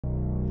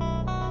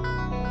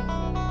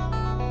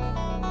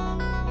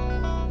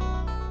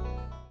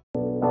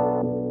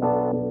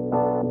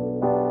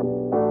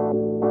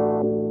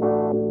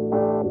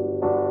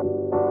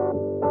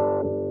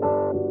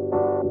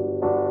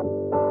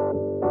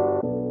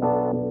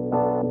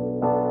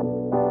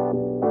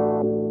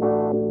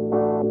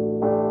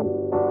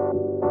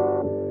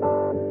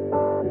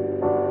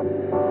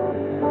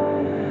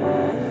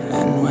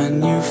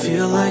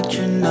like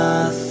you're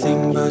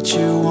nothing, but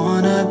you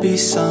wanna be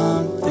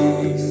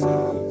something.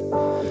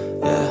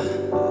 Yeah,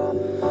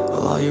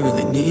 well, all you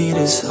really need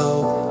is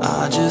hope.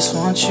 I just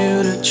want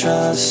you to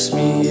trust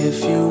me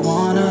if you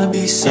wanna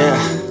be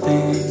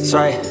something. Yeah, that's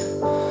right.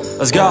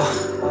 Let's go.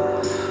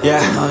 Yeah,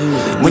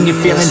 when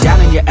you're feeling down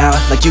and you're out,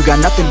 like you got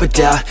nothing but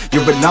doubt,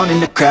 you're alone in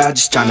the crowd,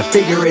 just trying to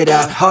figure it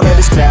out. All of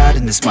this cloud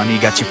and this money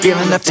got you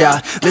feeling left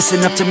out.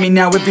 Listen up to me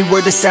now, every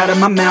word that's out of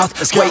my mouth.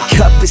 Wake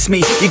up, it's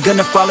me, you're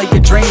gonna follow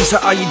your dreams, or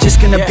are you just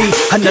gonna be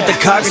another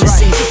cog in the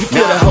scene? You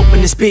feel the hope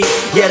in this beat,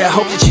 yeah, the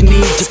hope that you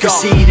need to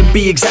proceed and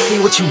be exactly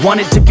what you want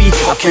it to be.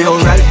 I feel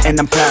right and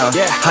I'm proud,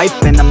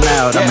 hype and I'm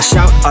loud, I'ma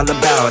shout all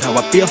about how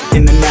I feel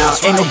in the now.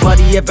 Ain't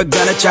nobody ever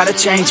gonna try to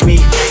change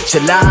me,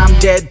 till I'm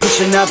dead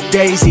pushing up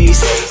daisies.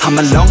 I'm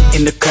alone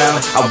in the crowd,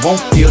 I won't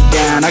feel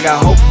down. I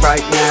got hope right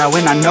now,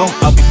 and I know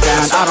I'll be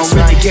found. I don't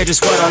really care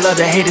just what all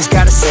other haters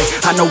gotta say.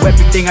 I know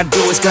everything I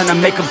do is gonna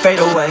make them fade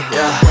away.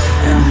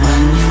 And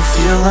when you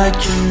feel like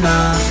you're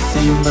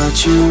nothing,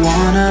 but you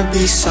wanna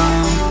be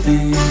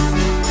something,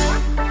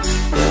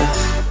 well,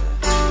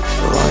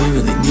 all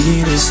you really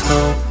need is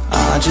hope.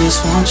 I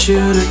just want you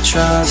to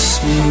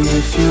trust me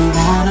if you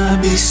wanna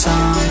be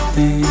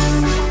something.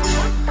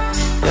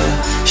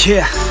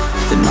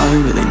 Then all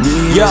you really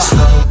need is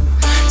hope.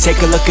 Take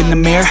a look in the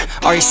mirror,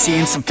 are you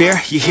seeing some fear?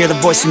 You hear the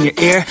voice in your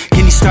ear,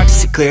 can you start to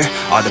see clear?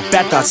 Are the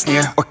bad thoughts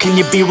near? Or can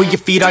you be where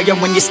your feet are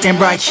when you stand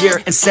right here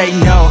and say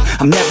no?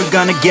 I'm never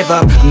gonna give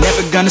up, I'm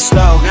never gonna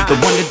slow. The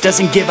one that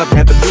doesn't give up,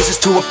 never loses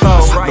to a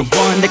foe. The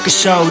one that could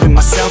show to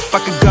myself I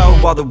could go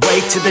all the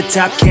way to the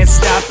top, can't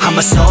stop me. I'm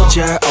a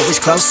soldier, always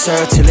closer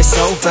till it's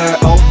over.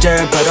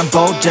 Older, but I'm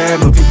bolder,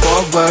 moving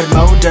forward,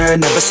 motor,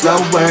 never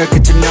slower.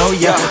 Good to know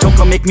ya, don't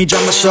go make me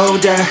drop my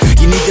shoulder.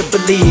 You need to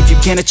believe you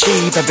can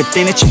achieve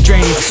everything that you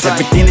dream.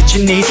 Everything that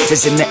you need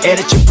is in the air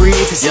that you breathe.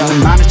 It's in the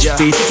mind that you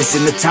feed, it's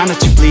in the time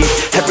that you bleed.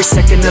 Every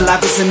second of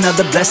life is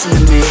another blessing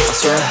to me.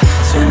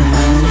 And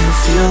when you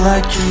feel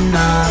like you're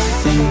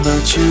nothing,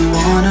 but you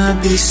wanna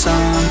be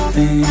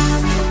something,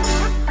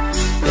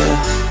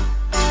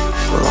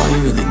 well, all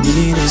you really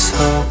need is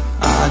hope.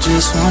 I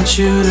just want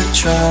you to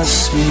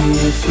trust me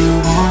if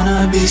you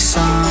wanna be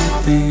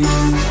something.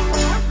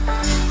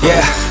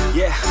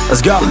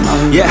 Let's go.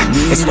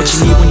 It's what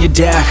you need when you're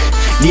down,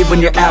 need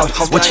when you're out.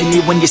 It's what you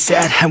need when you're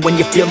sad and when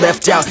you feel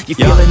left out. You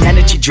feel an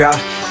energy drought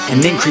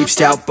and then creeps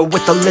out, but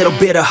with a little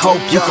bit of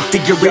hope you can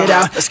figure it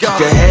out. Keep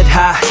your head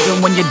high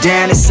even when you're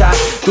down inside.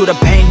 Through the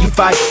pain you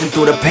fight and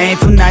through the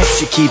painful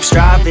nights you keep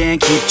striving,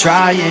 keep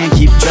trying,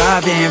 keep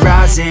driving,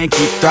 rising,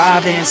 keep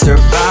thriving,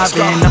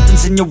 surviving.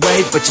 Nothing's in your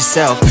way but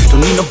yourself,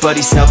 don't need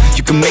nobody's help.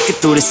 You can make it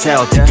through this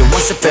hell, take it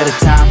one step at a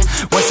time,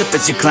 one step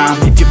as you climb.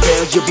 If you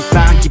fail you'll be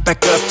fine, get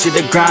back up to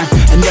the grind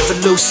and never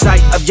lose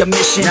sight of your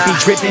mission. Be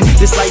driven,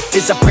 this life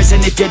is a prison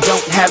if you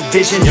don't have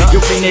vision.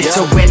 You're in it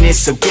to win it,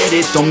 so get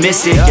it, don't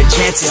miss it. Your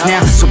chances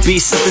now, so be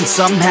something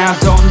somehow.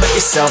 Don't let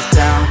yourself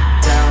down.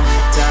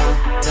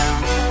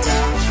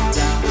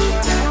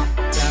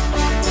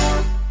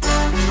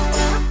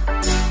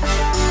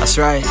 That's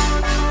right.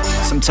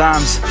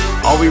 Sometimes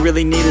all we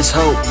really need is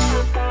hope.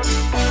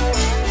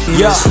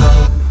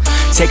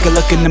 Take a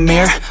look in the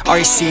mirror, are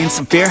you seeing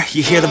some fear?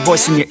 You hear the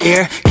voice in your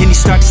ear, can you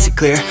start to see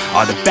clear?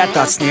 Are the bad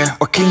thoughts near?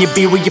 Or can you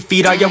be where your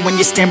feet are when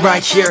you stand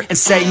right here and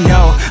say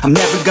no? I'm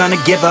never gonna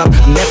give up,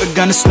 I'm never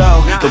gonna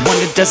slow. The one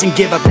that doesn't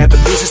give up, never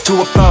loses to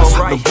a foe.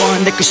 The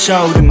one that could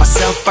show to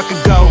myself I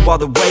could go all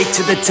the way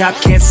to the top,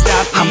 can't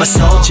stop me. I'm a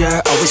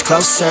soldier, always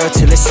closer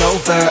till it's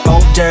over.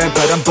 Older,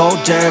 but I'm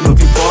bolder,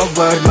 moving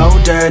forward,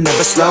 motor,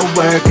 never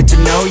slower. Good to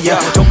know ya,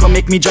 don't go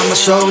make me drop my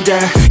shoulder.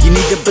 You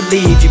need to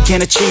believe you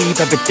can achieve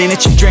everything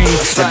that you dream.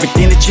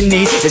 Everything that you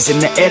need is in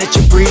the air that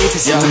you breathe.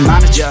 It's in the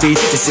mind that you feed,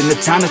 it's in the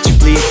time that you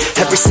bleed.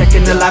 Every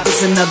second of life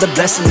is another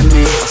blessing to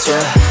me.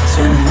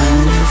 And when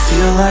you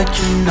feel like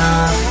you're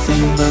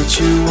nothing, but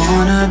you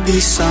wanna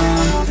be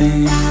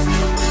something,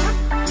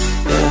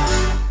 well,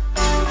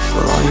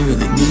 all you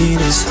really need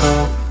is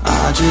hope.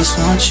 I just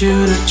want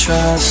you to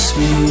trust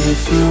me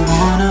if you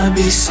wanna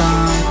be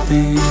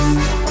something.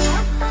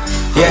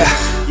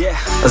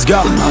 Let's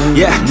go.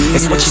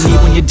 It's what you need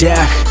when you're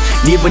down,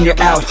 need when you're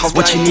out. It's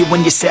what you need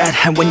when you're sad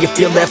and when you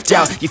feel left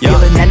out. You feel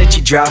an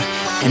energy drought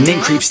and then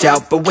creeps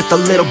out, but with a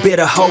little bit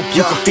of hope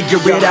you can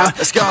figure it out.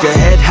 Keep your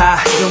head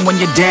high even when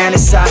you're down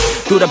inside.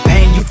 Through the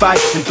pain you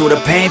fight and through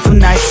the painful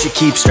nights you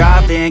keep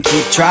striving,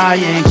 keep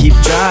trying, keep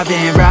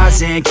driving,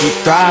 rising, keep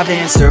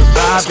thriving,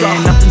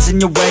 surviving. Nothing's in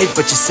your way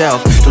but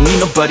yourself, don't need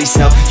nobody's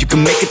help. You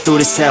can make it through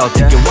this hell,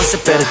 take it one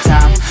step at a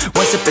time,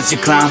 one step as you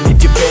climb. If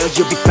you fail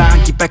you'll be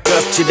fine, get back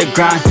up to the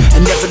grind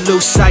and never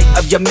lose sight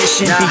of your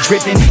mission. Be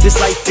driven,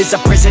 this life is a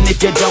prison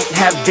if you don't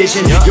have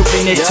vision. You're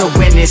in it to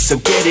win it, so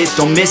get it,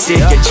 don't miss it.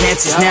 Your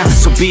chances now,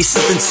 so be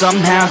something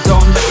somehow.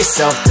 Don't let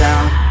yourself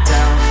down.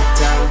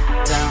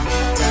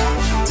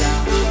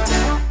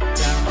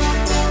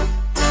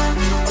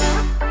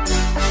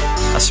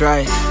 That's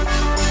right.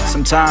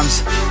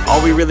 Sometimes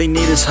all we really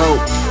need is hope.